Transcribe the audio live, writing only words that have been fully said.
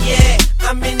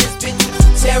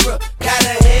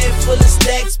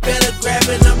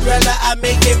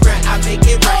make it right, I make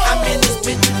it right. I'm in this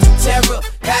bitch with the terror.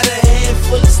 Got a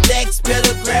handful of stacks,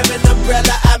 better grab an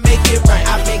umbrella. I make it right,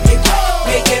 I make it right.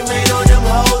 Make it rain on them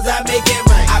hoes, I make it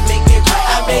right. I make it right,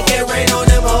 I make it rain on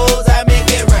them hoes, I make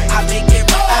it right. I make it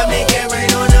right, I make it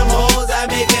rain on them hoes, I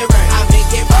make it right. I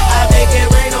make it right, I make it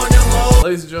rain on them hoes.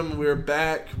 Ladies and gentlemen, we're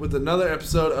back with another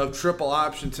episode of Triple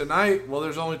Option tonight. Well,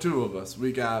 there's only two of us.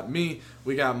 We got me,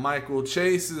 we got Michael.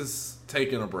 Chase is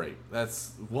taking a break.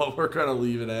 That's what we're going to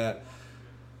leave it at.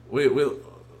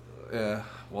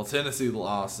 Well, Tennessee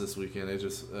lost this weekend. It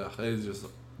just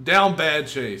down bad,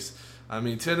 Chase. I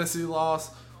mean, Tennessee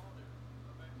lost.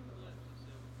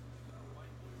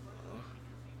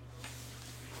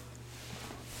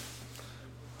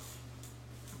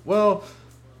 Well,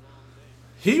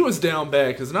 he was down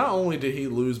bad because not only did he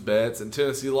lose bets and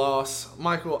Tennessee lost,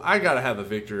 Michael, I got to have a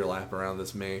victory lap around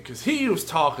this man because he was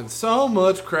talking so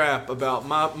much crap about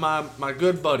my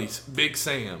good buddies, Big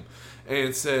Sam,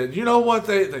 and said, you know what,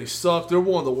 they suck. They're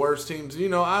one of the worst teams. You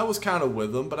know, I was kind of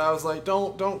with them, but I was like,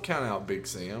 don't count out Big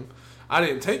Sam. I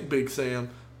didn't take Big Sam.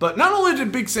 But not only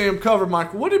did Big Sam cover,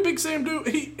 Michael, what did Big Sam do?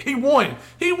 He won.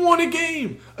 He won a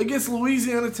game against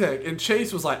Louisiana Tech. And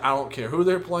Chase was like, I don't care who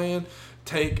they're playing.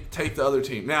 Take the other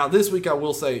team. Now, this week I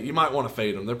will say you might want to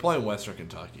fade them. They're playing Western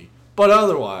Kentucky. But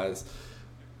otherwise,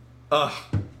 I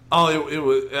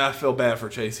feel bad for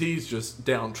Chase. He's just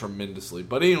down tremendously.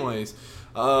 But anyways,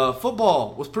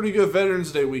 football was pretty good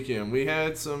Veterans Day weekend. We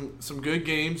had some good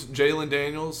games. Jaden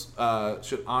Daniels, not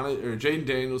Jalen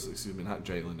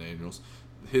Daniels.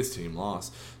 His team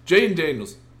lost. Jaden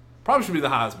Daniels probably should be the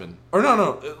Heisman. Or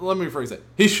no, let me rephrase that.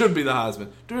 He should be the Heisman.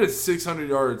 Dude had 600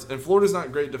 yards, and Florida's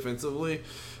not great defensively,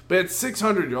 but had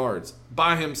 600 yards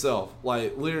by himself.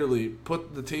 Like, literally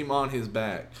put the team on his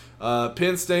back.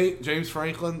 Penn State, James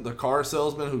Franklin, the car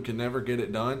salesman who can never get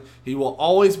it done. He will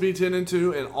always be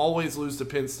 10-2 and always lose to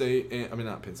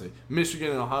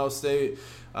Michigan and Ohio State.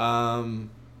 Man,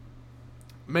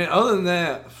 other than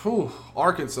that,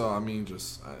 Arkansas, I mean,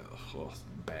 just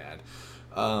bad.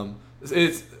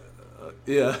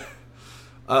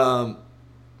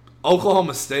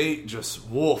 Oklahoma State, just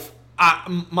woof.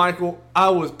 Michael,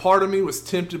 part of me was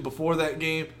tempted before that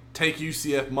game, take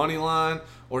UCF money line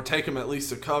or take them at least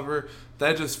to cover.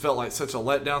 That just felt like such a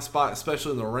letdown spot,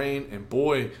 especially in the rain. And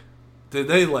boy, did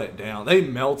they let down. They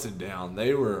melted down.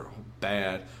 They were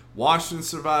bad. Washington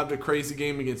survived a crazy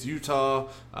game against Utah.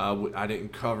 I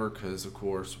didn't cover because, of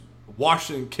course,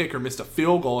 Washington kicker missed a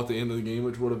field goal at the end of the game,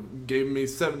 which would have given me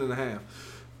 7.5.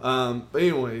 But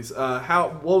anyways,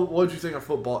 what did you think of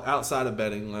football outside of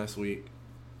betting last week?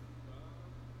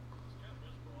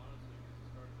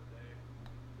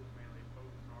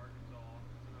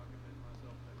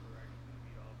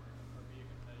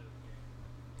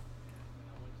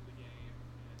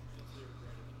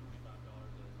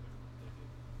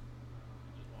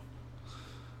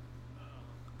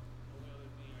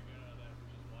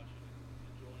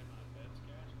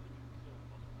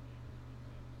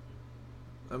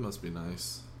 That must be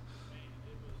nice.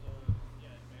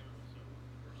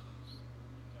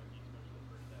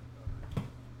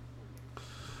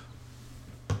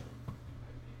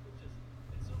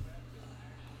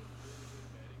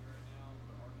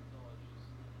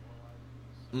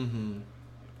 Mm-hmm.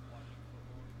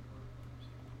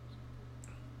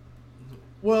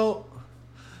 Well,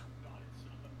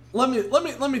 let me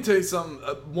tell you something.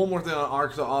 One more thing on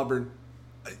Arkansas Auburn.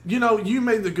 You know, you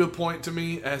made the good point to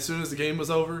me as soon as the game was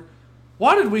over.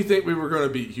 Why did we think we were going to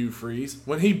beat Hugh Freeze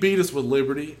when he beat us with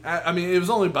Liberty? I mean, it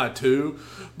was only by 2.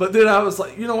 But then I was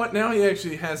like, you know what? Now he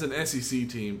actually has an SEC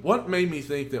team. What made me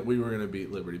think that we were going to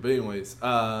beat Liberty? But anyways,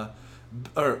 or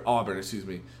Auburn, excuse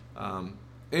me.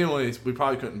 Anyways, we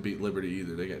probably couldn't beat Liberty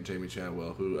either. They got Jamie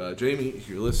Chadwell, who, Jamie, if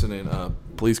you're listening,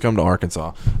 please come to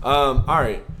Arkansas. All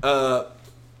right.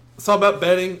 Let's talk about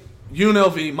betting.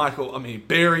 UNLV, Michael,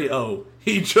 Barry O.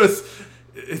 He's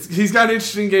got an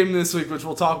interesting game this week, which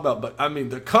we'll talk about. But,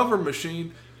 the cover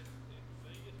machine.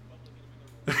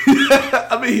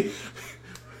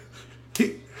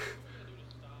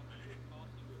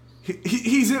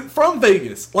 He's from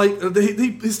Vegas. Like,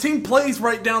 his team plays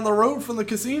right down the road from the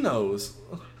casinos.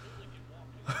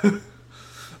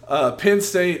 Penn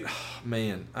State,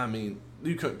 man,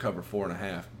 you couldn't cover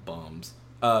 4.5, bums.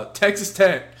 Texas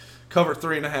Tech cover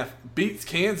 3.5, beats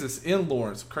Kansas in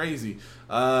Lawrence, crazy.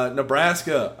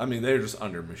 Nebraska, they're just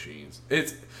under machines.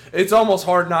 It's almost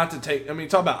hard not to take.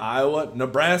 Talk about Iowa,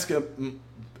 Nebraska.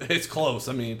 It's close.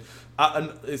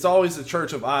 It's always the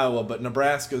Church of Iowa, but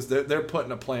Nebraska's they're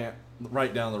putting a plant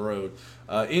right down the road.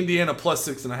 Indiana plus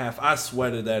 6.5. I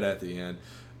sweated that at the end.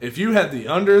 If you had the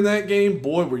under in that game,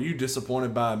 boy, were you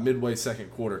disappointed by midway second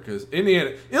quarter because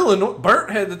Illinois, Bert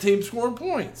had the team scoring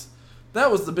points.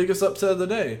 That was the biggest upset of the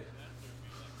day.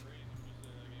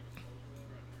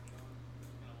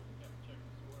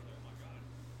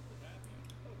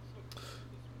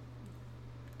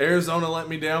 Arizona let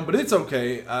me down, but it's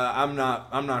okay. I'm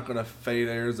not going to fade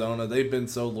Arizona. They've been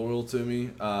so loyal to me.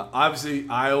 Obviously,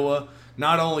 Iowa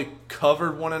not only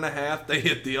covered 1.5, they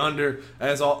hit the under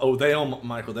as all. Oh, they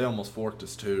almost forked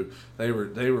us too. They were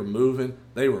moving.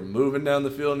 They were moving down the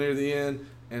field near the end,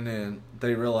 and then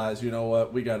they realized, you know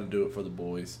what, we got to do it for the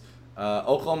boys.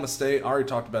 Oklahoma State, I already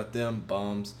talked about them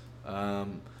bums.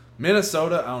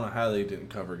 Minnesota, I don't know how they didn't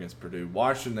cover against Purdue.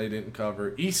 Washington, they didn't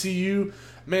cover. ECU,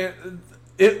 man.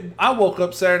 I woke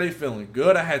up Saturday feeling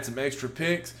good. I had some extra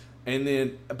picks, and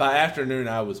then by afternoon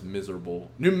I was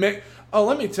miserable.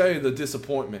 Let me tell you the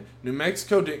disappointment. New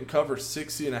Mexico didn't cover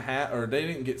 60.5, or they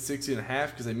didn't get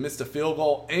 60.5 because they missed a field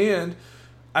goal. And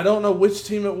I don't know which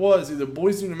team it was, either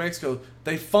Boise or New Mexico.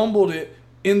 They fumbled it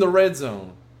in the red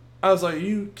zone. I was like, "Are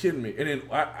you kidding me?" And then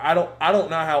I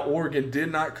don't know how Oregon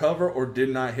did not cover or did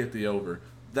not hit the over.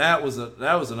 That was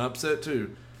an upset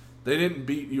too. They didn't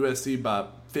beat USC by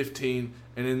 15,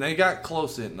 and then they got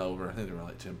close hitting over. I think they were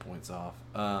like 10 points off.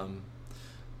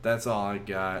 That's all I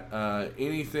got.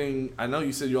 Anything? I know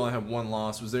you said you only have one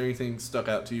loss. Was there anything stuck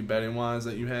out to you betting wise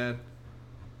that you had?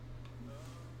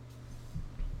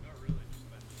 Not really. Just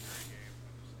that great game.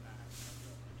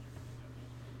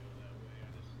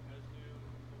 I just knew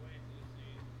the way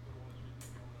Tennessee, the ones we've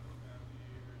been going on the past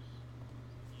few years,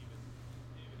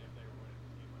 even if they were winning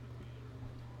this game undefeated or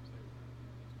one loss, they would win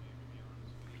this game, to be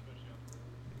honest with you, especially on the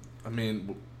road. I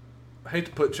mean, I hate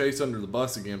to put Chase under the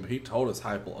bus again, but he told us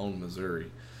Heupel owned Missouri.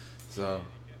 So.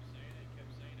 He kept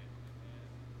saying it,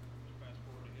 and fast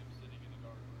forward to him sitting in the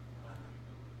dark room,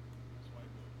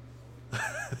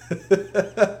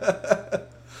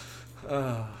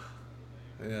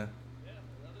 Yeah. Yeah,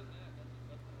 other than that,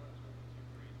 nothing else too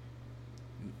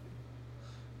crazy.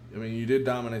 I mean, you did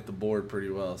dominate the board pretty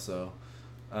well, so.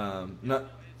 It's like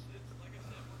I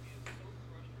said, for me, it's so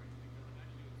frustrating because I'm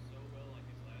actually doing so well. Like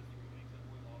these last 3 weeks, I've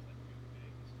only lost like 2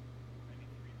 picks, maybe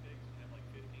 3 picks, and have like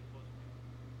 15 plus wins.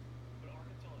 But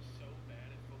Arkansas is so bad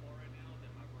at football right now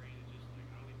that my brain is just like,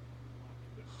 I don't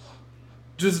even know.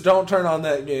 Just don't turn on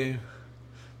that game.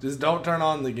 Just don't turn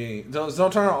on the game. Don't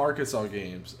turn on Arkansas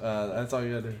games. That's all you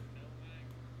gotta do.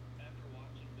 After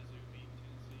watching Mizzou beat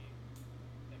Tennessee,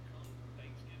 that come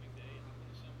Thanksgiving Day, I'm going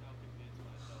to somehow convince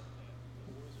myself that the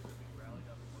boys are going to be rallied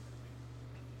up and we're going to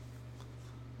beat them.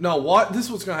 No, what? This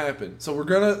is what's gonna happen. So we're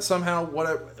gonna somehow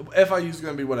FIU's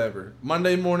gonna be whatever.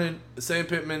 Monday morning, Sam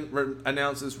Pittman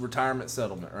announces retirement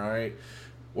settlement. All right,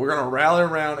 we're gonna rally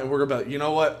around and we're gonna be, you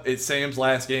know what? It's Sam's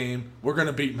last game. We're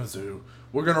gonna beat Mizzou.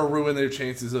 We're gonna ruin their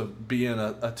chances of being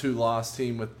a 2-loss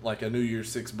team with like a New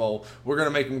Year's Six bowl. We're gonna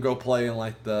make them go play in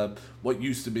like what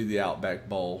used to be the Outback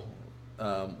Bowl,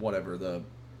 whatever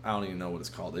I don't even know what it's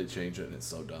called. They changed it and it's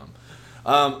so dumb.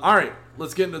 All right,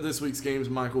 let's get into this week's games,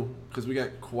 Michael, because we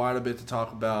got quite a bit to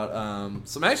talk about.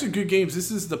 Some actually good games.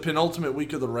 This is the penultimate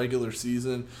week of the regular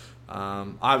season.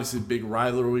 Obviously, big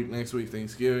rivalry week next week,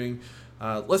 Thanksgiving.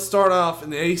 Let's start off in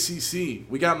the ACC.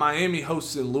 We got Miami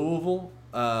hosting Louisville.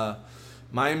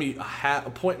 Miami, a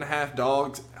 1.5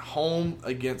 dogs home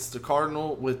against the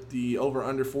Cardinal with the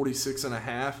over-under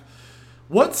 46.5.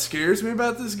 What scares me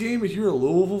about this game, if you're a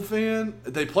Louisville fan,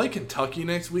 they play Kentucky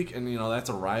next week, and, that's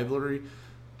a rivalry.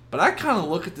 But I kind of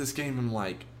look at this game and I'm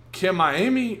like, can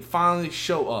Miami finally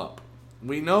show up?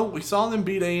 We saw them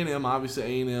beat A&M. Obviously,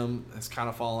 A&M has kind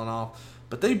of fallen off.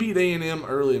 But they beat A&M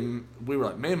early, and we were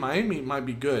like, man, Miami might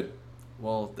be good.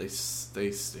 Well, they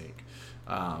stink.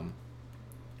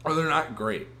 Or they're not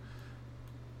great.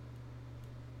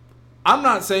 I'm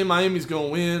not saying Miami's going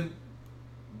to win,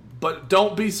 but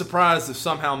don't be surprised if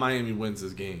somehow Miami wins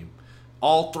this game.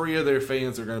 All 3 of their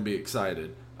fans are going to be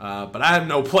excited. But I have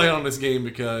no play on this game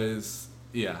because,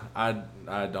 I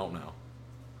don't know.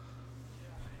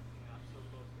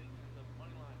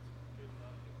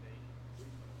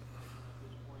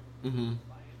 Mm-hmm.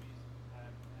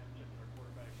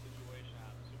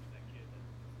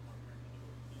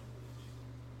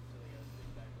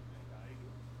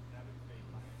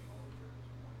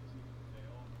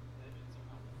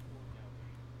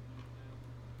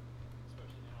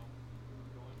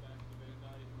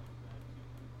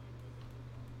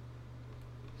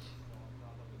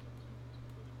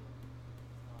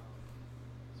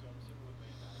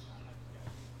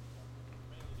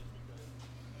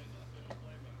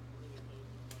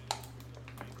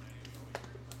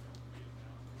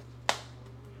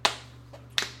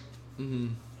 Mm-hmm.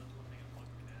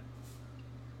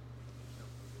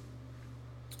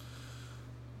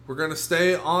 We're gonna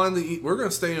stay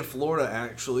in Florida.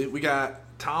 Actually, we got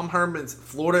Tom Herman's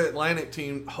Florida Atlantic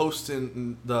team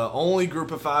hosting the only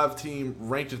Group of 5 team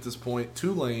ranked at this point,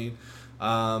 Tulane.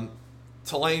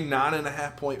 Tulane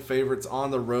 9.5-point favorites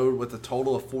on the road with a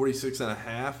total of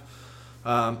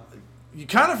 46.5. You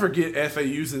kind of forget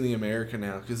FAU's in the American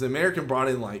now because the American brought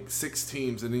in like 6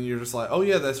 teams, and then you're just like, oh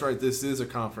yeah, that's right, this is a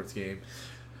conference game.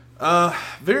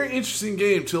 Very interesting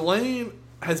game. Tulane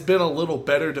has been a little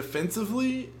better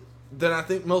defensively than I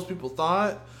think most people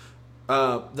thought.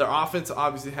 Their offense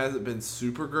obviously hasn't been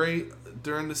super great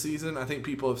during the season. I think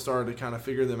people have started to kind of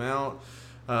figure them out.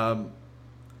 I'm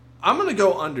going to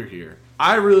go under here.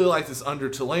 I really like this under.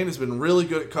 Tulane has been really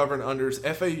good at covering unders.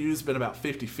 FAU's been about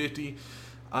 50-50.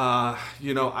 I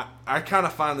kind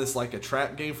of find this like a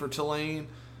trap game for Tulane.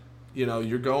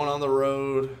 You're going on the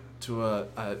road to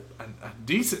a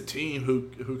decent team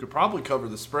who could probably cover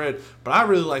the spread, but I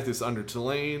really like this under.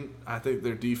 Tulane, I think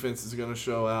their defense is going to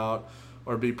show out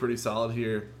or be pretty solid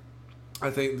here. I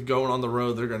think going on the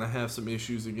road, they're going to have some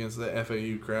issues against the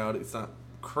FAU crowd. It's not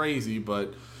crazy,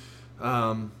 but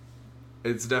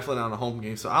it's definitely not a home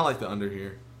game, so I like the under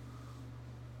here.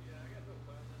 Yeah, I got no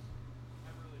questions.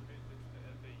 I haven't really paid attention to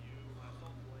FAU. I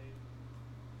saw Tulane.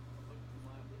 I looked at the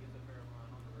line. I think it's a fair line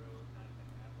on the road,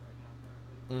 9.5 right now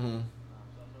currently. Mm-hmm.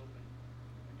 So I was hoping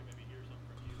I could maybe hear something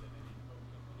from you that maybe spoke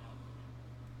something out to me.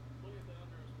 Look at the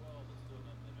under as well, but still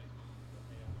nothing that makes me think,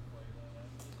 okay, I'm going to play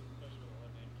that. Especially with the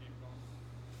 11 game call.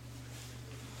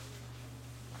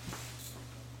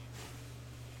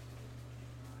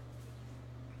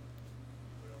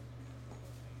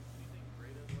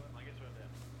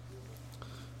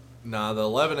 Nah, the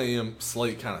 11 a.m.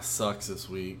 slate kind of sucks this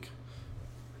week.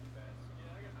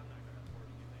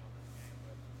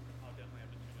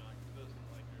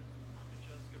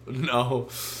 No.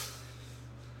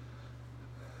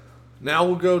 Now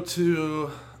we'll go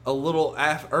to a little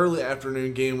early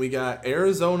afternoon game. We got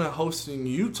Arizona hosting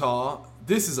Utah.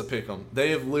 This is a pick'em. They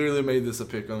have literally made this a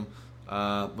pick'em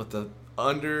with the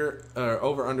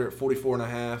over/under at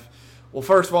 44.5. Well,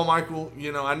 first of all, Michael,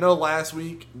 I know last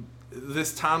week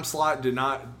this time slot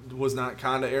was not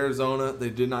kind of Arizona. They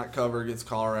did not cover against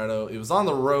Colorado. It was on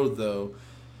the road though.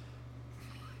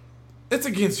 It's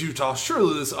against Utah.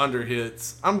 Surely this under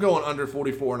hits. I'm going under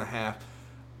 44.5.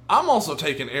 I'm also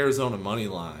taking Arizona money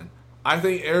line. I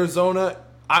think Arizona,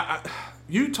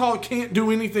 Utah can't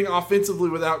do anything offensively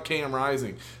without Cam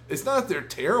Rising. It's not that they're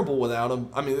terrible without him.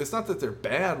 I mean, it's not that they're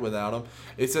bad without him.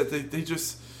 It's that they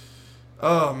just,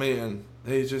 oh man,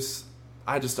 I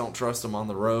just don't trust them on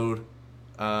the road.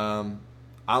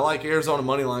 I like Arizona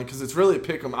money line because it's really a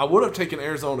pick 'em. I would have taken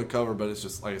Arizona to cover, but it's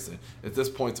just like I said, at this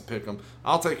point, it's a pick 'em.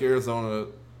 I'll take Arizona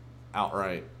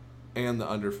outright and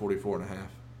the under 44.5. Yeah,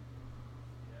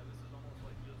 this is almost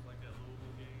like just like that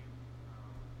Louisville game.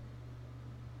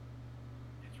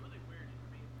 It's really weird.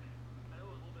 I mean, I know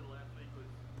a little bit last week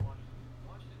was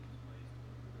Washington's place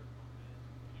to their opponent.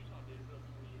 Utah did put up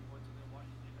 28 points, and then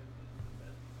Washington defense is the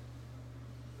best.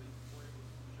 They were able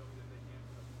to show me that they can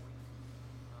put up points.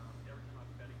 Every time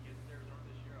I've bet against Arizona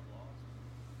this year, I've lost.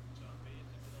 So I may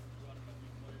have put up 2 out of my 3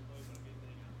 player plays, but I mean, they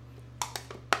got played.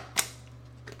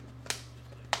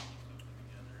 Just like keep something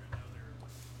together. I know they're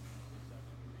 7-3 now.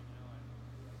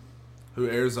 Who,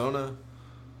 Arizona? Utah.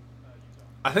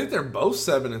 I think they're both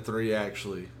 7-3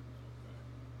 actually. It's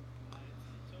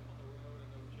up on the road.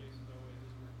 I know Chase is always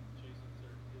where Chase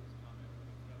inserted his comment when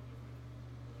it's got to win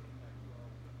the road in Pac-12.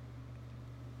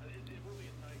 But it will be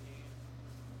a tight game.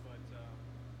 But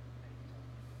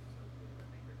Utah's so good. I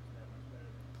think they're just that much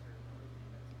better than Arizona's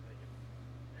defense.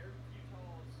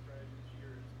 Utah's strategy this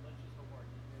year is let's just hope our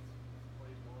defense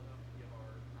plays well enough to give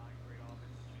our not great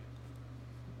offense a chance.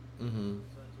 Mm-hmm.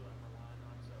 So that's what I'm relying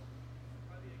on. So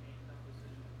probably a game time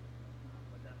decision.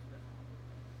 But that's what I'm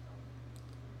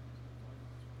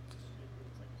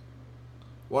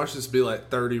Watch this be like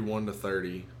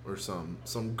 31-30 or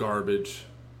some garbage.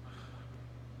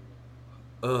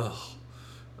 Ugh.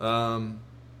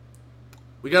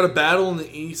 We got a battle in the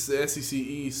East, the SEC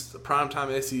East, the primetime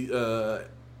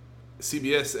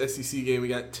CBS SEC game. We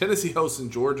got Tennessee hosting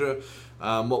Georgia.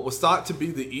 What was thought to be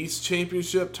the East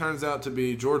championship turns out to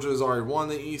be Georgia has already won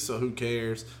the East, so who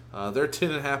cares? They're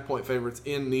 10.5-point favorites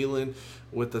in Neyland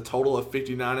with a total of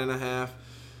 59.5.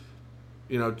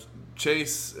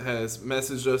 Chase has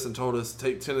messaged us and told us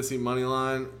take Tennessee money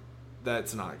line.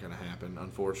 That's not going to happen,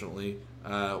 unfortunately.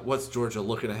 What's Georgia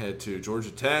looking ahead to?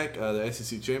 Georgia Tech, the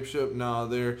SEC championship?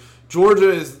 No, Georgia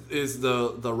is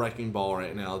the wrecking ball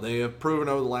right now. They have proven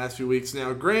over the last few weeks.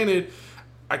 Now, granted,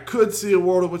 I could see a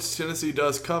world in which Tennessee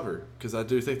does cover because I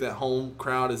do think that home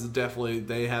crowd is definitely,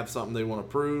 they have something they want to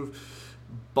prove.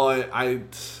 but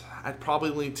I'd probably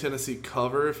lean Tennessee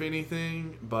cover if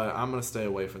anything, but I'm going to stay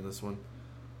away from this one.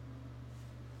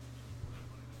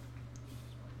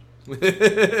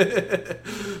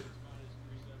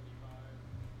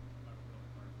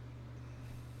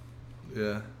 Yeah. Yeah,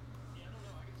 I don't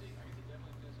know. I could see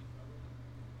definitely Tennessee cover.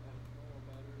 Have a little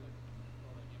better, like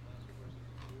all that game last week versus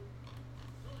the two. I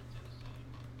feel like Tennessee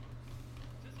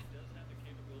does have the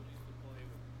capabilities to play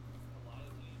with a lot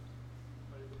of teams,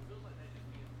 but it feels like they just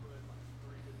being put in like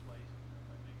three good places. If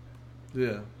that makes sense. Like,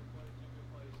 Yeah. two good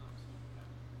plays, something stupid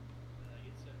happens, and then they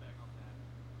get set back on that.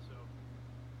 So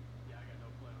yeah, I got no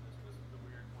play on this. This is the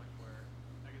weird point where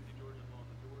I can see Georgia blowing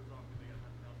the doors off because they got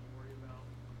nothing else to worry about.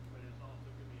 But it also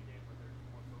could be a game where they're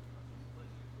more focused on just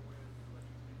let's use the win,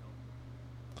 let's just stay healthy.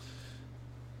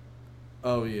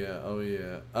 Oh yeah, oh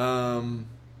yeah.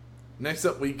 Next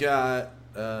up we got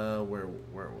where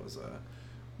was I?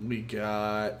 We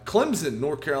got Clemson,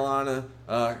 North Carolina.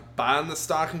 Buying the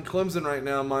stock in Clemson right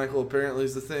now, Michael. Apparently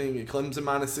is the thing. Clemson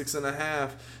minus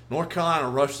 6.5. North Carolina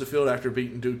rushed the field after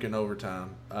beating Duke in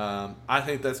overtime. I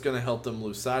think that's going to help them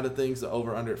lose sight of things. The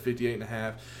over under at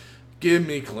 58.5. Give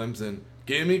me Clemson.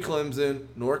 Give me Clemson.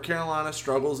 North Carolina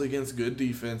struggles against good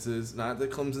defenses. Not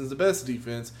that Clemson's the best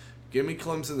defense. Give me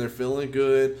Clemson. They're feeling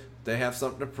good. They have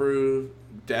something to prove.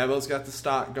 Dabo's got the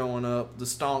stock going up. The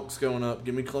stonk's going up.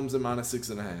 Give me Clemson minus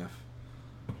 6.5. Yeah, that's what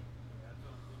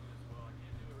I'm thinking as well. I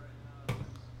can't do it right now. I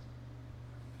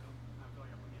feel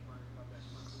like I'm gonna get burned about that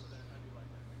Clemson, but I do like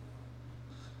that pick a lot,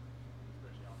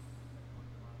 especially off that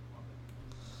Clemson line swap that you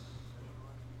just I don't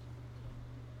know. So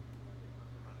I think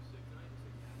Clemson minus 6, and I think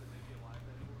 6.5. It may be a live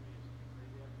bet for me if something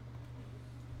crazy happens.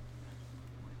 Actually,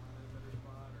 money line at a better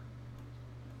spot or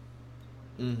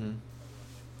Mm-hmm.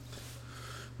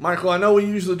 Michael, I know we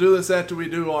usually do this after we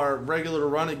do our regular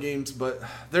running games, but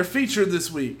they're featured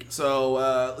this week.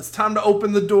 So it's time to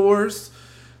open the doors.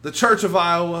 The Church of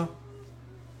Iowa.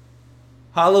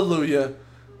 Hallelujah.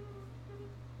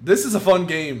 This is a fun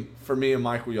game for me and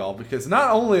Michael, y'all, because not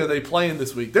only are they playing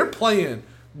this week, they're playing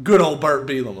good old Bert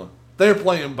Bielema. They're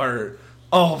playing Bert.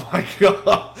 Oh my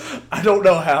God. I don't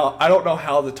know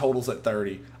how the total's at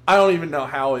 30. I don't even know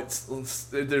how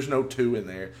there's no 2 in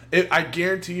there. I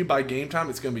guarantee you by game time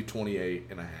it's going to be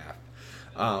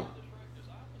 28.5.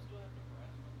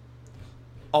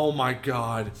 Oh my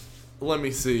God. Let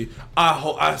me see.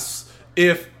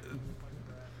 If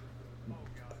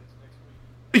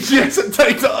yes,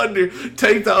 take the under.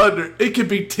 Take the under. It could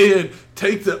be 10.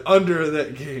 Take the under of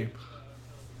that game.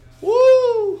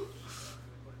 Woo!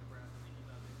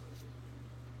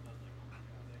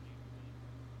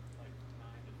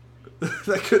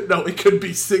 It could be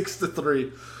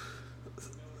 6-3.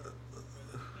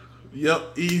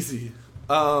 Yep, easy.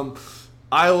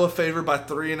 Iowa favored by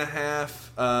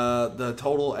 3.5. The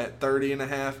total at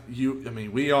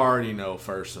 30.5. We already know.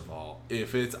 First of all,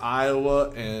 if it's Iowa,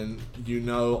 and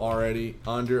already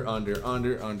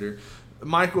under.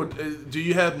 Michael, do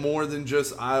you have more than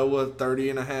just Iowa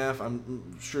 30.5?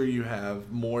 I'm sure you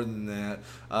have more than that.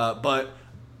 But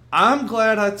I'm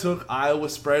glad I took Iowa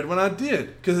spread when I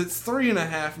did, because it's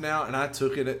 3.5 now, and I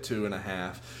took it at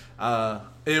 2.5. I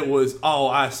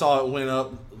saw it went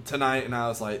up tonight, and I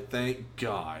was like, thank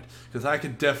God, because I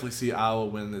could definitely see Iowa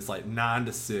win this like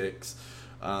 9-6,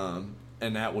 and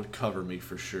that would cover me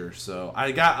for sure. So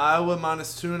I got Iowa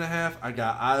minus 2.5. I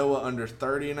got Iowa under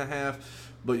 30.5.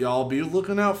 But y'all be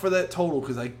looking out for that total,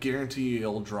 because I guarantee you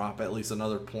it'll drop at least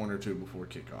another point or two before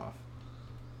kickoff.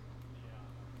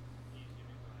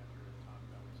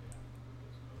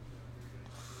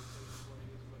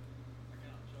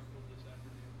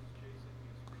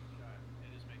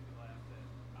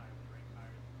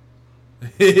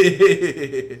 But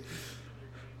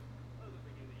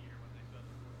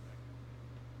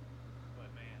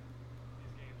man, these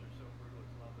games are so brutal.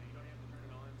 It's lovely. You don't have to turn it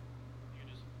on. You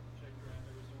can just check your app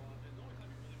every so often. The only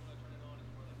time you really want to turn it on is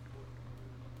for like fourth quarter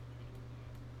or something.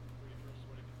 Where you're first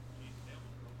sweating. Geez, they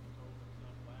almost broke the total for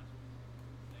stuff last week.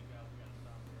 Thank God we got to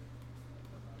stop there.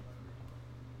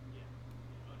 Yeah,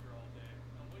 under all day.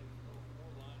 I'm waiting for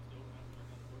more lines to open. I haven't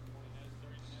checked out the book point. It has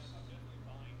 30.5. I'm definitely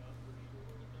buying up for sure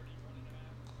to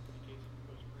 31.5 in case it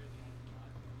goes crazy. I have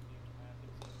not. Seems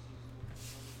massive.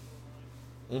 17 line.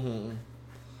 Mm-hmm.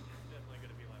 It's definitely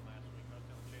going to be like last week. I was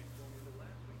telling Chase told me that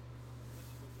last week.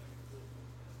 This looks like a cool.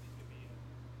 I think it'd be let's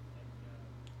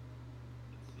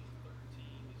see,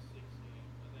 13-16,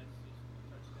 and that's just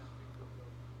a touchdown field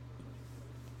goal.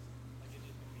 Like it's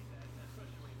just going to be that, and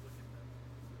especially when you look at the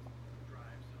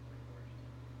drive summary where he's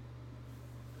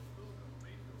there's a little bit of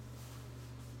Mayfield.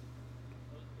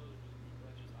 Those are just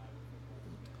that's just Iowa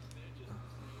football. And it just seems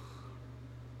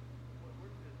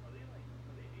are they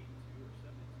 8-2 or 7?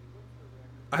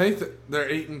 I think that they're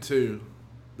 8-2.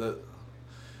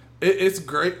 It's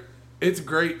great. It's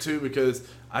great too because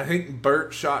I think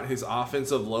Bert shot his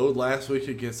offensive load last week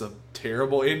against a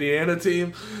terrible Indiana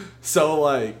team. So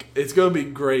like it's gonna be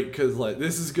great because like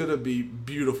this is gonna be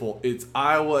beautiful. It's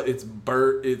Iowa. It's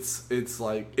Bert. It's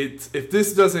if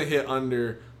this doesn't hit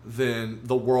under, then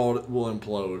the world will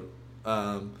implode.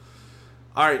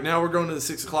 All right, now we're going to the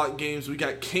 6 o'clock games. We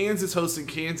got Kansas hosting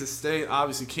Kansas State.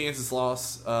 Obviously, Kansas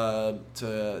lost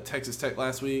to Texas Tech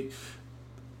last week.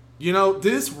 You know,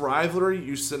 this rivalry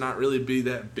used to not really be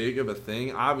that big of a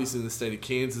thing. Obviously, in the state of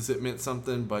Kansas, it meant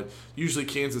something, but usually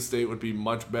Kansas State would be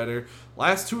much better.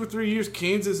 Last 2 or 3 years,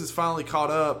 Kansas has finally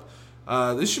caught up.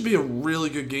 This should be a really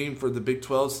good game for the Big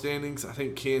 12 standings. I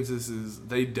think Kansas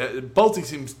both these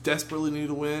teams desperately need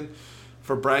to win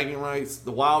for bragging rights.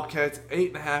 The Wildcats,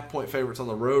 8.5-point favorites on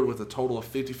the road with a total of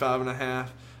 55.5.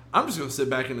 I'm just going to sit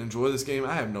back and enjoy this game.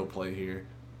 I have no play here.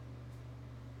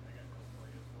 I got no play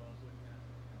as well. I was looking at,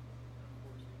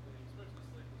 unfortunately,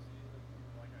 especially this late in the season,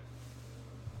 like I said,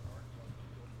 Arkansas is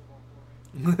good football for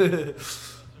me.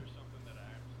 There's something that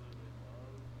I absolutely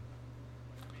love.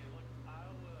 Like, I mean, look,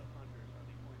 Iowa unders, I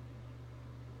think point.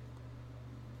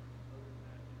 Other than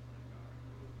that, it's like, all right.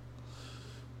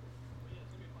 But yeah,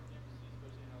 it's gonna be a fun game to see,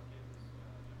 especially how Kansas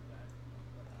jumps back.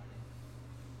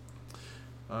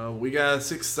 We got a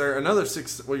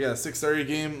 6:30. We got a 6:30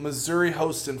 game. Missouri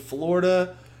hosting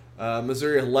Florida.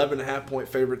 Missouri 11.5-point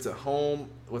favorites at home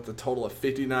with a total of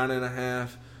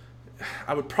 59.5.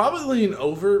 I would probably lean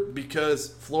over because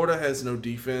Florida has no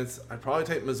defense. I'd probably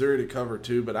take Missouri to cover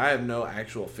too, but I have no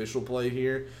actual official play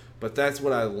here. But that's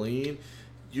what I lean.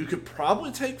 You could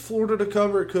probably take Florida to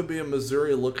cover. It could be a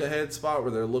Missouri look-ahead spot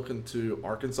where they're looking to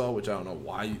Arkansas, which I don't know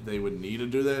why they would need to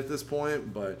do that at this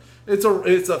point. But it's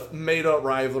a made-up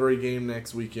rivalry game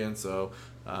next weekend. So,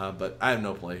 but I have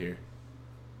no play here.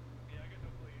 Yeah, I got no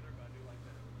play either, but I do like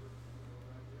that.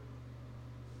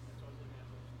 That's what I was looking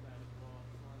at that as well.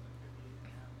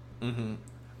 It's 58.5.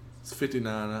 It's 59.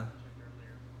 Checked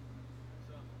earlier.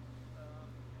 So,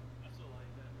 I still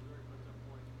like that. Missouri puts up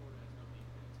points. Florida has no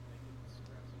defense. They can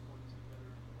scrap some points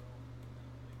together as well.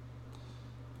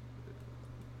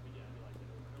 But yeah, I do like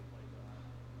that. No play, though. I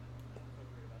don't feel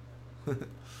great about that.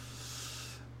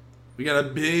 We got a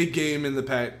big game in the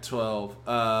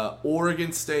Pac-12.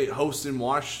 Oregon State hosting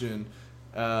Washington.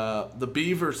 The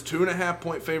Beavers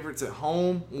 2.5-point favorites at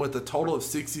home with a total of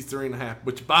 63.5.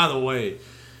 Which, by the way,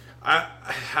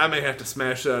 I may have to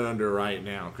smash that under right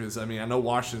now because I mean I know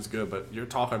Washington's good, but you're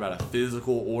talking about a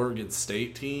physical Oregon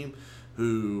State team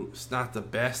who's not the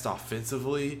best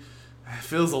offensively. It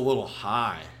feels a little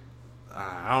high.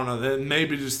 I don't know. Then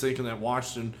maybe just thinking that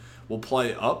Washington will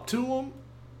play up to them,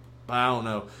 but I don't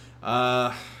know.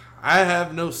 I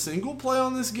have no single play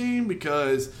on this game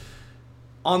because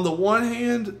on the one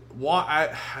hand, I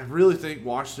really think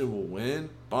Washington will win,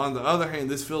 but on the other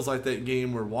hand, this feels like that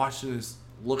game where Washington is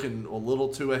looking a little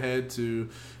too ahead to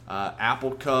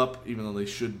Apple Cup, even though they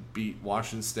should beat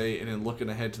Washington State, and then looking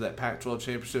ahead to that Pac-12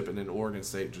 championship, and then Oregon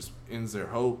State just ends their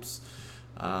hopes.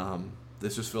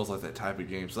 This just feels like that type of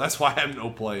game, so that's why I have no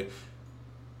play.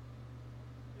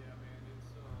 Yeah, man,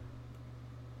 it's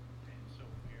so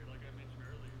weird. Like I mentioned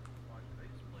earlier, Washington, they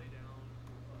just play down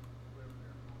whoever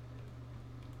their opponent is.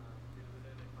 At the end of the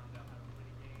day, they find out how to win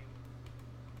a game.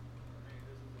 Man,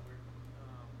 this is a weird.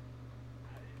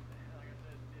 Like I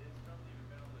said, it's tough to even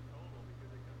bet on the total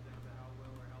because it comes down to how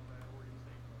well or how bad Oregon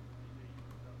State plays. DJ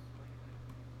usually does swing it.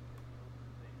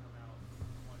 They come out,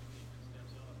 Washington even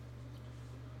steps up,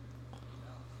 swings it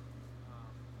under.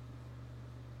 Out.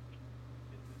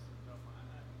 This is tough. I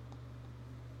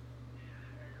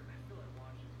feel like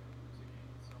Washington's going to lose a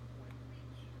game at some point,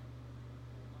 which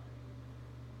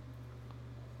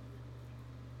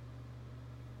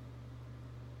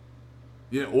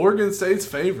Yeah, Oregon State's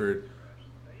favored.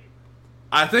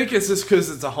 I think it's just because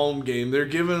it's a home game. They're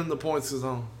giving them the points as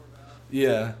home.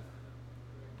 Yeah. I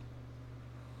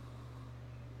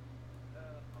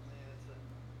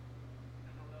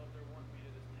don't know if they're wanting me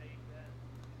to just take that.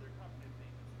 They're top 15.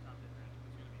 It's the top 10 range.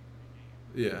 It's going to be 3 games.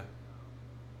 Yeah.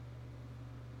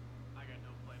 I got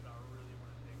no play, but I really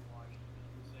want to take Washington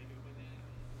just for the sake of it.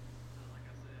 Like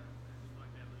I said, I just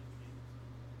like that losing game.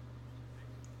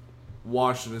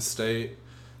 Washington State.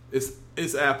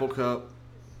 It's Apple Cup.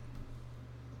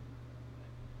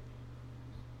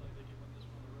 Like they can win this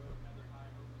one on the road, have their high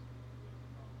hopes.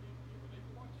 But maybe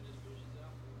Washington just pushes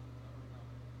out. I don't know.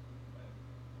 But I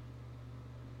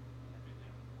think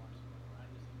they have to watch some more. I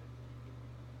just think they keep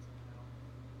doing that somehow.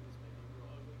 This may be a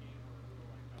real ugly game or a real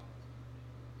like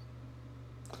balance.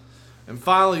 And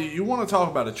finally, you want to talk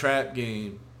about a trap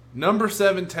game. Number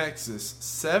 7 Texas,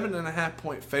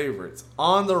 7.5-point favorites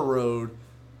on the road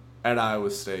at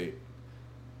Iowa State.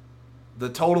 The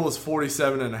total is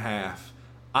 47.5.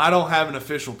 I don't have an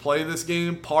official play this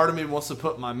game. Part of me wants to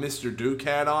put my Mr. Duke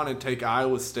hat on and take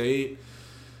Iowa State.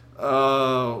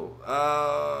 I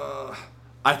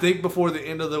think before the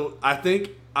end of the... I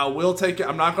think I will take it.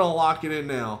 I'm not going to lock it in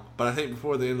now, but I think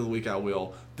before the end of the week I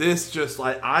will. This just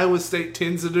like Iowa State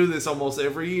tends to do this almost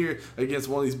every year against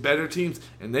one of these better teams,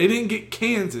 and they didn't get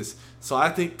Kansas, so I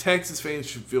think Texas fans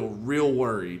should feel real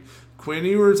worried. Quinn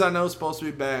Ewers I know is supposed to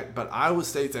be back, but Iowa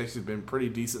State's actually been pretty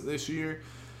decent this year,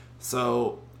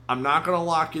 so I'm not going to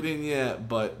lock it in yet,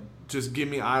 but just give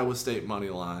me Iowa State money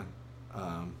line.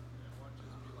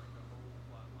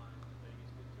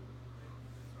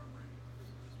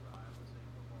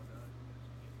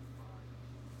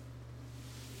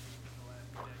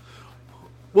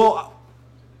 Well,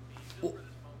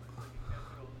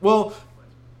 what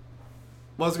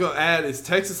I was going to add is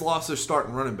Texas lost their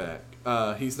starting running back.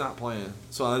 He's not playing.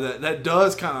 So that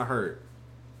does kind of hurt.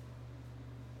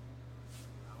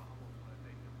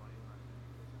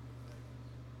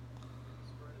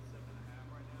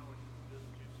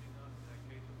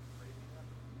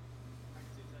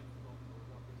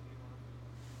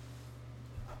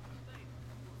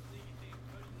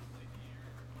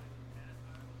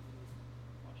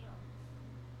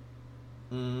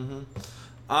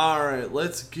 All right,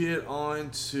 let's get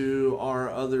on to our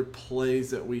other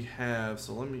plays that we have.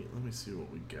 So let me see what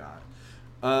we got.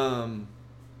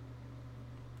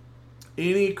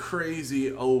 Any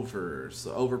crazy overs?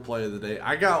 The overplay of the day.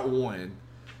 I got one.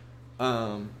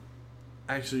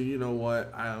 Actually, you know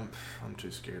what? I'm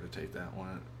too scared to take that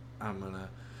one. I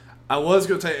was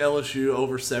gonna take LSU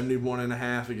over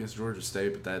 71.5 against Georgia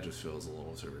State, but that just feels a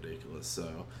little too ridiculous.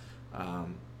 So,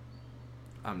 I'm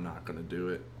not gonna do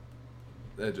it.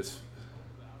 That just.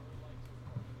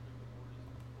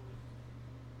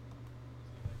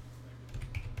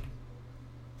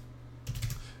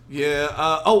 Yeah.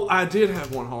 I did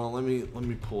have one. Hold on. Let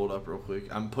me pull it up real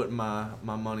quick. I'm putting my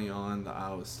money on the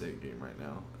Iowa State game right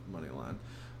now. Money line.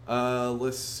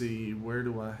 Let's see. Where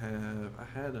do I have? I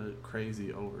had a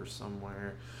crazy over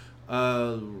somewhere.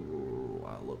 I'll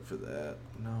look for that.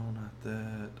 No, not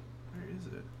that. Where is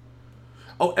it?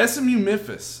 Oh, SMU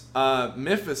Memphis.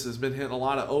 Memphis has been hitting a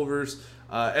lot of overs.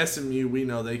 SMU, we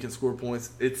know they can score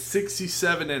points. It's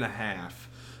 67.5.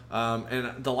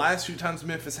 And the last few times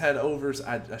Memphis had overs,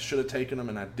 I should have taken them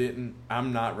and I didn't.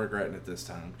 I'm not regretting it this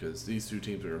time because these two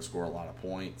teams are going to score a lot of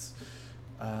points.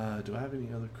 Do I have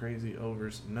any other crazy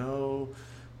overs? No.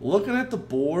 Looking at the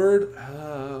board,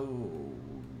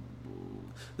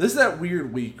 this is that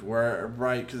weird week where,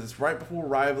 right, because it's right before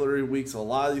rivalry week, so a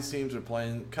lot of these teams are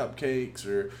playing cupcakes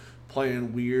or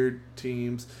playing weird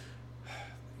teams.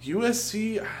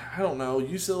 USC, I don't know.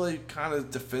 UCLA kind of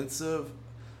defensive,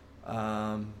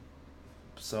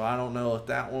 so I don't know if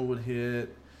that one would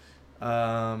hit.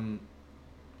 Temple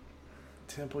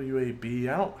UAB,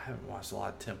 I haven't watched a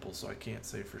lot of Temple, so I can't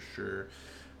say for sure.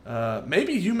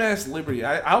 Maybe UMass Liberty.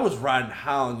 I was riding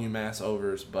high on UMass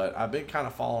overs, but I've been kind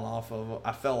of falling off of them.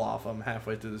 I fell off them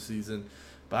halfway through the season,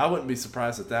 but I wouldn't be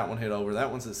surprised if that one hit over.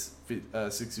 That one's at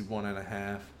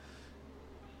 61.5.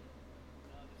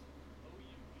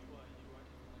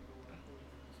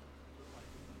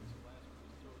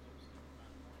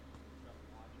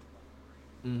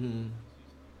 Mm-hmm.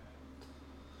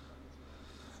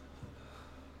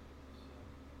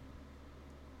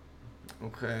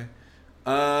 Okay.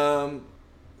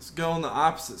 Let's go on the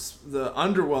opposites. The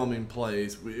underwhelming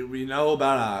plays. We know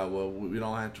about Iowa. We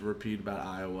don't have to repeat about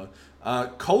Iowa.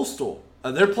 Coastal.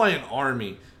 They're playing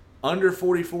Army. Under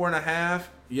 44.5.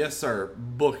 Yes, sir.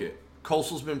 Book it.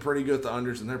 Coastal's been pretty good at the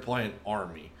unders, and they're playing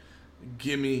Army.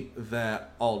 Give me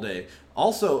that all day.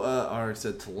 Also, I already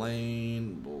said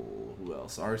Tulane. Who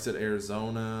else? I already said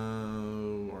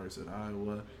Arizona. I already said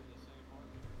Iowa.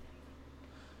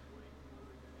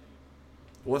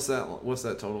 What's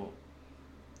that total?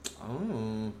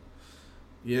 Oh.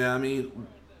 Yeah, I mean.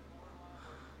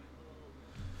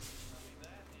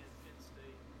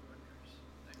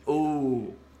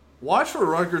 Oh. Watch for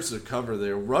Rutgers to cover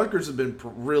there. Rutgers have been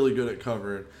really good at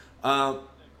covering.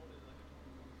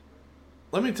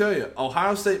 Let me tell you,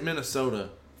 Ohio State, Minnesota,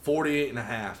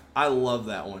 48.5. I love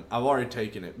that one. I've already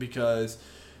taken it because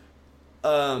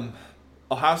Ohio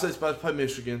State's about to play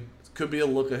Michigan. Could be a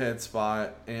look-ahead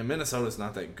spot, and Minnesota's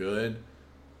not that good.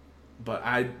 But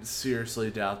I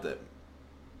seriously doubt that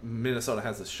Minnesota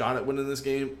has a shot at winning this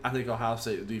game. I think Ohio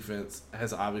State defense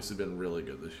has obviously been really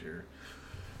good this year.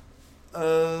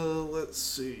 Let's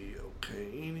see. Okay,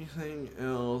 anything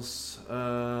else?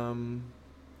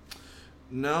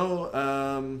 No,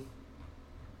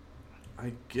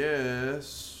 I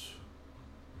guess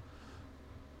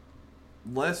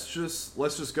let's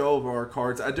just go over our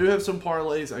cards. I do have some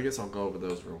parlays. I guess I'll go over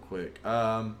those real quick.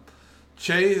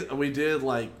 Chase, we did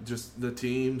like just the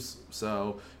teams.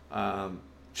 So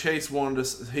Chase wanted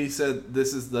us. He said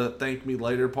this is the thank me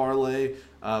later parlay.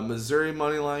 Missouri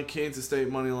money line, Kansas State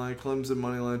money line, Clemson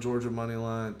money line, Georgia money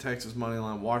line, Texas money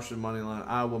line, Washington money line,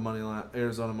 Iowa money line,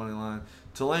 Arizona money line,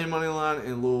 Tulane money line,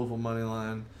 and Louisville money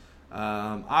line.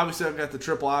 Obviously, I've got the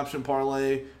triple option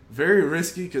parlay. Very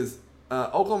risky because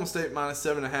Oklahoma State minus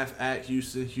 7.5 at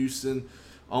Houston. Houston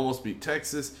almost beat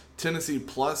Texas. Tennessee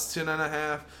plus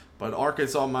 10.5, but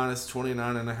Arkansas minus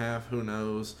 29.5. Who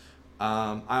knows?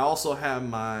 I also have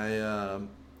my.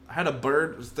 I had a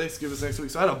bird. Thanksgiving next week,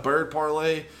 so I had a bird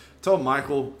parlay. Told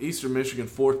Michael Eastern Michigan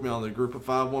fourth me on the group of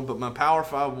 5 one, but my Power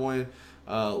 5 win.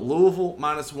 Louisville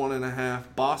minus 1.5,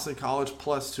 Boston College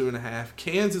plus 2.5,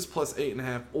 Kansas plus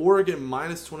 8.5, Oregon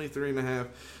minus 23.5,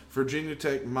 Virginia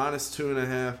Tech minus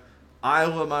 2.5,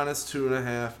 Iowa minus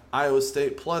 2.5, Iowa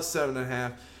State plus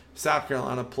 7.5, South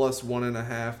Carolina plus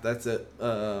 1.5. That's it.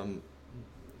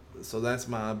 So that's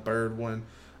my bird one.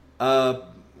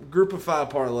 Group of 5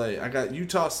 parlay. I got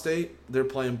Utah State. They're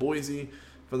playing Boise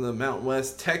from the Mountain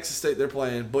West. Texas State. They're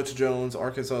playing Butch Jones.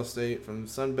 Arkansas State from the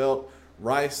Sun Belt.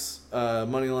 Rice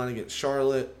money line against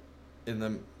Charlotte in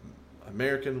the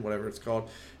American, whatever it's called.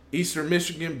 Eastern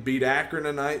Michigan beat Akron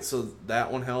tonight, so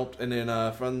that one helped. And then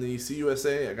from the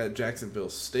CUSA, I got Jacksonville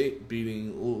State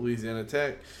beating Louisiana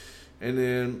Tech. And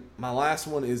then my last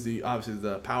one is obviously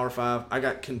the Power 5. I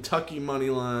got Kentucky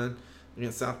money line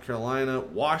against South Carolina,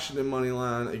 Washington money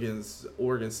line against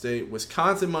Oregon State,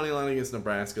 Wisconsin money line against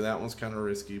Nebraska. That one's kind of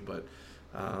risky, but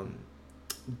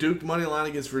Duke money line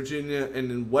against Virginia, and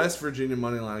then West Virginia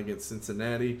money line against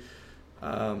Cincinnati.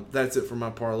 That's it for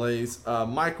my parlays.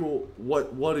 Michael,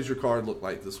 what does your card look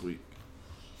like this week?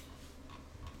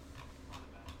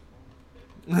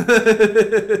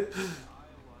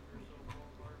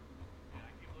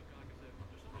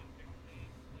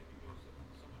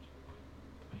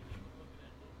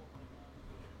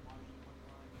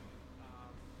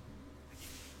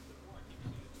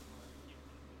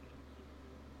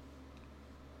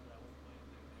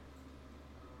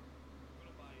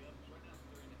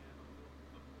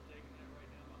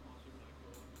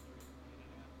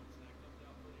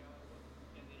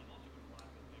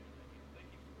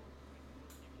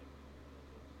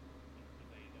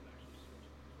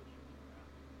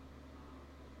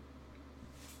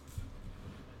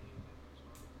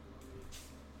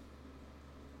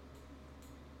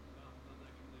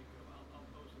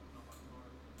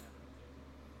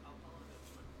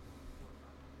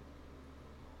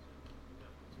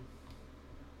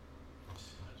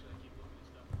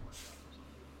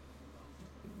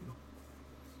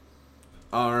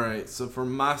 All right, so for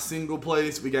my single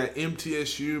place, we got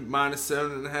MTSU minus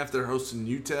 7.5. They're hosting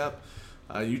UTEP.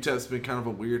 UTEP's been kind of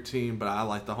a weird team, but I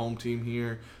like the home team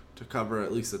here to cover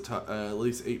at least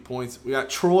 8 points. We got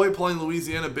Troy playing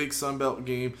Louisiana, big Sun Belt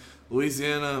game.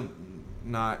 Louisiana,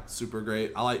 not super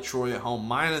great. I like Troy at home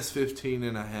minus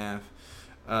 15.5.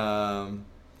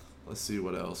 Let's see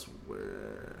what else.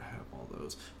 Where have all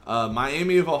those?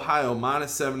 Miami of Ohio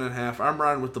minus 7.5. I'm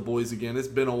riding with the boys again. It's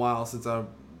been a while since I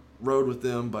rode with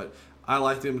them, but I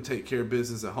like them to take care of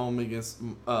business at home against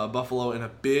Buffalo in a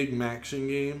big action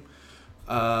game.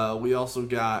 We also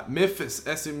got Memphis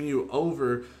SMU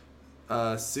over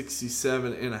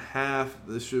 67.5.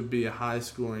 This should be a high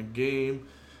scoring game.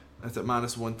 That's at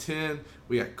minus 110.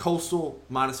 We got Coastal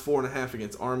minus 4.5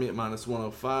 against Army at minus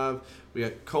 105. We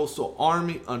got Coastal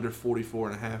Army under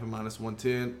 44.5 at minus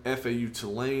 110. FAU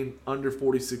Tulane under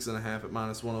 46.5 at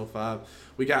minus 105.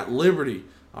 We got Liberty.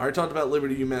 I already talked about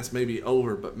Liberty UMass maybe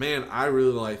over, but man, I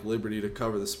really like Liberty to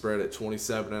cover the spread at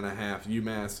 27.5.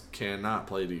 UMass cannot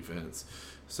play defense,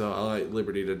 so I like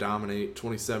Liberty to dominate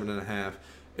 27.5.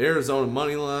 Arizona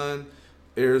money line.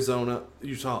 Arizona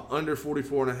Utah under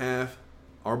 44.5.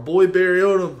 Our boy Barry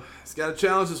Odom has got a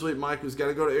challenge this week, Mike. He's got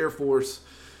to go to Air Force.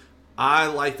 I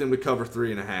like them to cover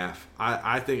 3.5.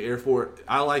 I think Air Force.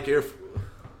 I like Air.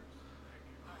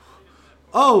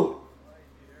 Oh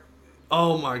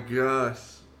my gosh,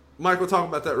 Michael, talk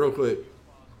about that real quick.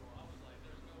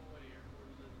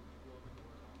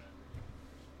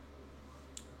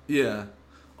 Yeah,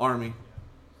 Army.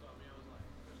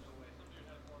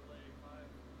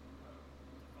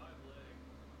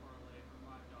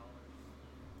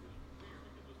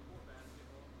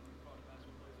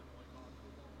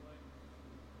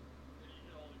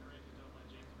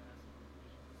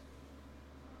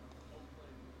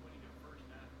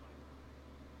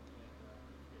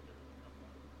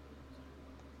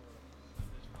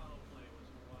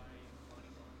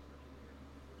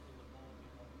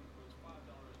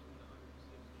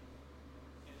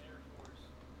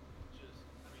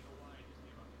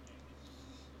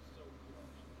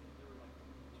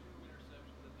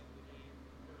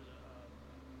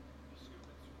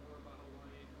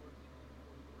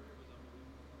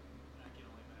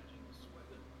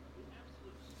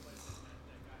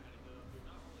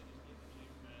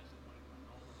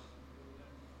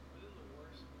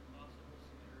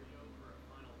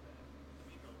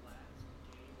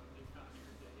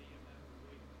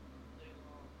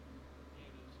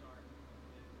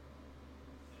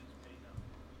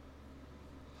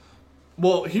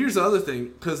 Well, here's the other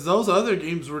thing, because those other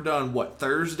games were done,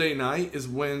 Thursday night is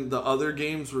when the other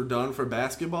games were done for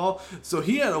basketball. So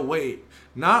he had to wait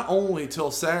not only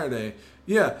till Saturday.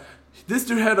 Yeah, this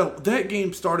dude that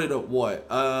game started at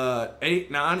 8,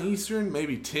 9 Eastern,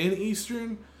 maybe 10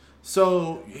 Eastern.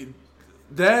 So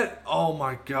oh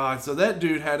my God. So that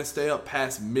dude had to stay up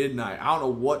past midnight. I don't know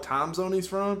what time zone he's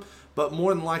from, but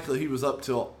more than likely he was up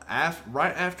till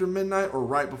right after midnight or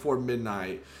right before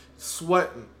midnight,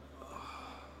 sweating.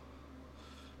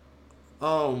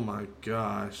 Oh my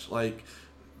gosh! Like,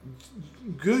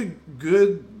 good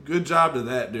job to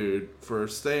that dude for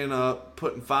staying up,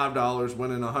 putting $5,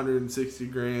 winning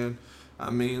 $160,000. I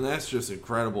mean, that's just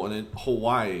incredible. And in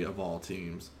Hawaii of all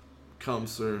teams,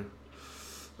 comes through.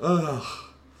 Ugh.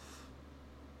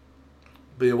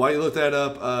 But yeah, while you look that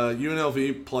up,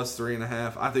 UNLV plus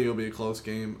 3.5. I think it'll be a close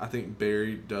game. I think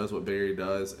Barry does what Barry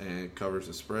does and covers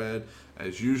the spread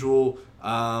as usual.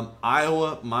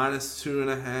 Iowa minus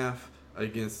 2.5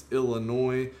 against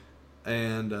Illinois.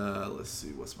 And let's see,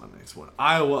 what's my next one?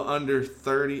 Iowa under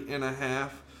 30.5.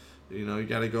 You know, you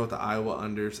got to go with the Iowa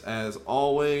unders. As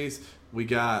always, we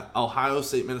got Ohio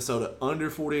State, Minnesota under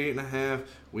 48.5.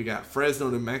 We got Fresno,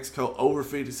 New Mexico over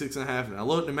 56.5. And I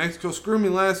looked, New Mexico screwed me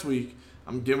last week.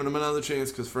 I'm giving them another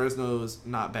chance because Fresno is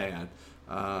not bad.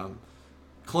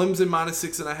 Clemson minus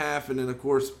 6.5. And then, of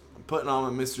course, putting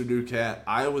on my Mr. Ducat,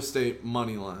 Iowa State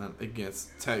money line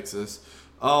against Texas.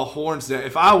 Oh, horns down.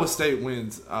 If Iowa State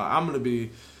wins, I'm gonna be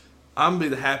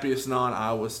the happiest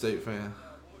non-Iowa State fan.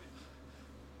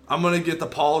 I'm gonna get the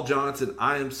Paul Johnson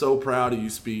 "I am so proud of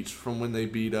you" speech from when they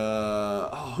beat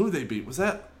who they beat? Was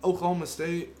that Oklahoma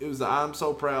State? It was the "I'm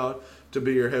so proud to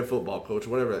be your head football coach,"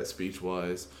 whatever that speech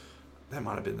was. That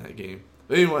might have been that game.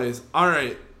 But anyways, all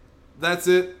right, that's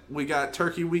it. We got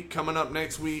Turkey Week coming up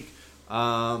next week.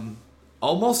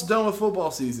 Almost done with football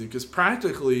season because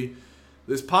practically.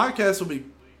 This podcast will be,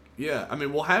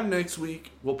 we'll have next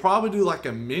week. We'll probably do like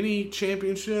a mini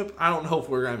championship. I don't know if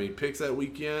we're going to have any picks that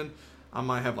weekend. I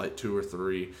might have like 2 or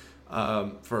 3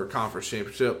 for a conference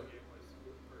championship.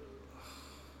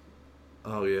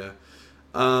 Oh, yeah.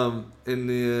 And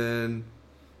then,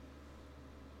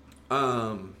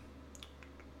 I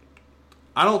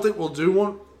don't think we'll do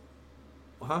one.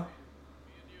 Huh?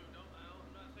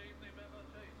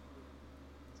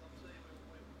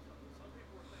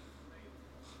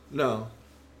 No.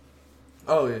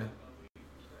 Oh, yeah.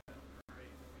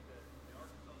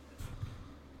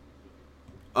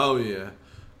 Oh, yeah.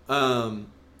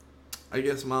 I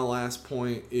guess my last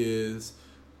point is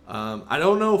I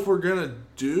don't know if we're going to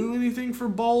do anything for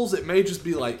bowls. It may just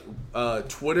be like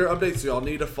Twitter updates. So y'all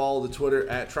need to follow the Twitter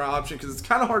at Try Option because it's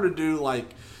kind of hard to do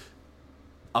like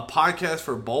a podcast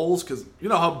for bowls because you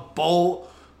know how bowl...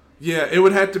 Yeah, it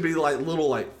would have to be like little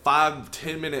like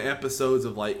 5-10 minute episodes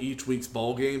of like each week's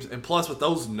bowl games. And plus with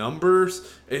those numbers,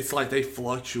 it's like they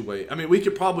fluctuate. I mean, we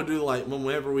could probably do like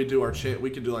whenever we do we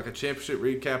could do like a championship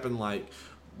recap and like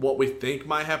what we think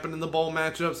might happen in the bowl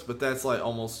matchups. But that's like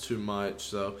almost too much.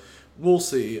 So we'll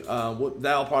see.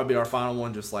 That'll probably be our final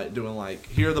one. Just like doing like,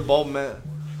 here are the bowl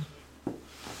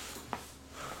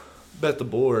bet the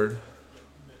board.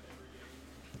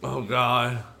 Oh,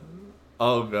 God.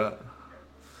 Oh, God.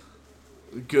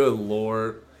 Good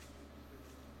Lord.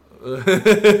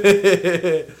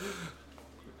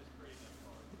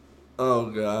 Oh,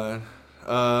 God.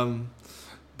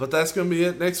 But that's going to be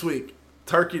it next week.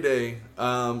 Turkey Day.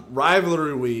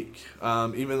 Rivalry week.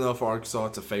 Even though for Arkansas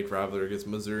it's a fake rivalry against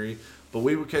Missouri. But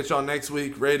we will catch y'all next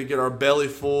week ready to get our belly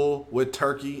full with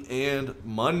turkey and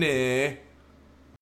money.